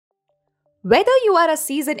Whether you are a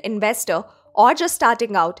seasoned investor or just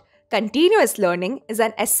starting out, continuous learning is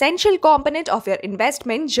an essential component of your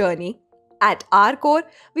investment journey. At our core,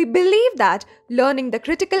 we believe that learning the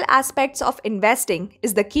critical aspects of investing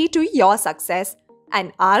is the key to your success,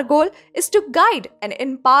 and our goal is to guide and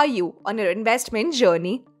empower you on your investment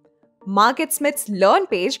journey. MarketSmith's Learn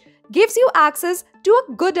page gives you access to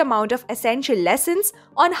a good amount of essential lessons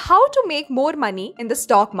on how to make more money in the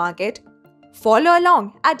stock market. Follow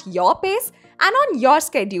along at your pace and on your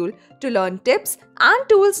schedule to learn tips and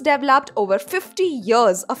tools developed over 50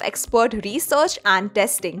 years of expert research and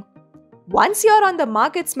testing. Once you're on the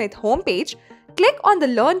MarketSmith homepage, click on the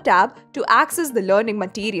Learn tab to access the learning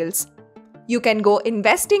materials. You can go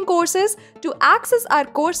investing courses to access our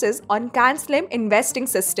courses on CanSlim investing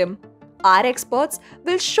system. Our experts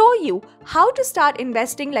will show you how to start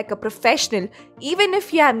investing like a professional even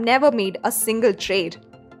if you have never made a single trade.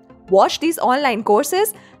 Watch these online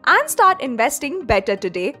courses and start investing better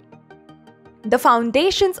today. The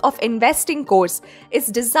Foundations of Investing course is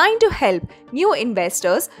designed to help new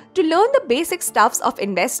investors to learn the basic stuffs of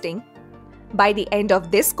investing. By the end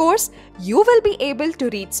of this course, you will be able to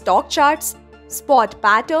read stock charts, spot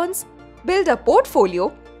patterns, build a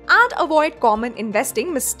portfolio, and avoid common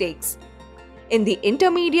investing mistakes. In the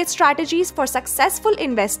Intermediate Strategies for Successful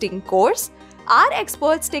Investing course, our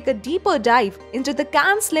experts take a deeper dive into the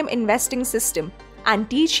CanSlim investing system and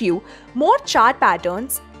teach you more chart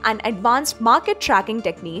patterns and advanced market tracking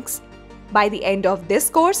techniques. By the end of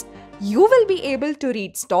this course, you will be able to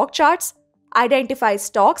read stock charts, identify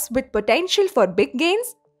stocks with potential for big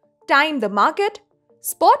gains, time the market,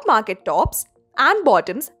 spot market tops and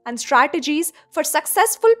bottoms, and strategies for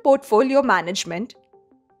successful portfolio management.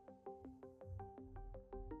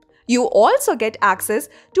 You also get access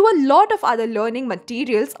to a lot of other learning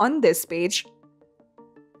materials on this page.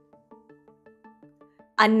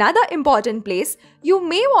 Another important place you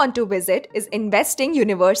may want to visit is Investing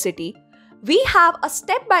University. We have a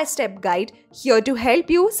step-by-step guide here to help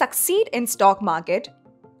you succeed in stock market.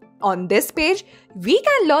 On this page, we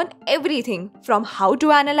can learn everything from how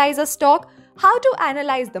to analyze a stock, how to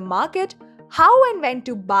analyze the market, how and when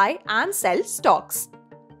to buy and sell stocks.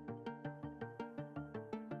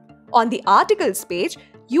 On the articles page,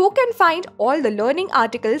 you can find all the learning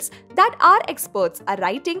articles that our experts are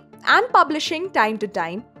writing and publishing time to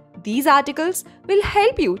time. These articles will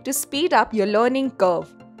help you to speed up your learning curve.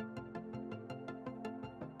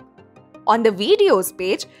 On the videos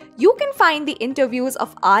page, you can find the interviews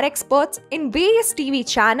of our experts in various TV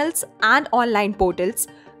channels and online portals.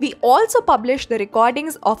 We also publish the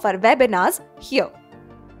recordings of our webinars here.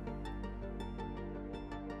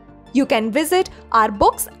 You can visit our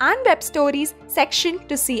books and web stories section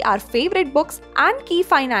to see our favorite books and key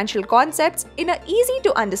financial concepts in an easy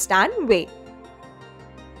to understand way.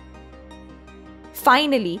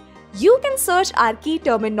 Finally, you can search our key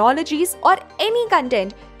terminologies or any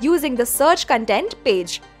content using the search content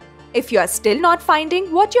page. If you are still not finding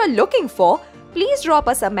what you are looking for, please drop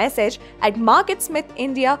us a message at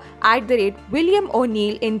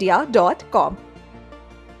marketsmithindia@williamoneillindia.com.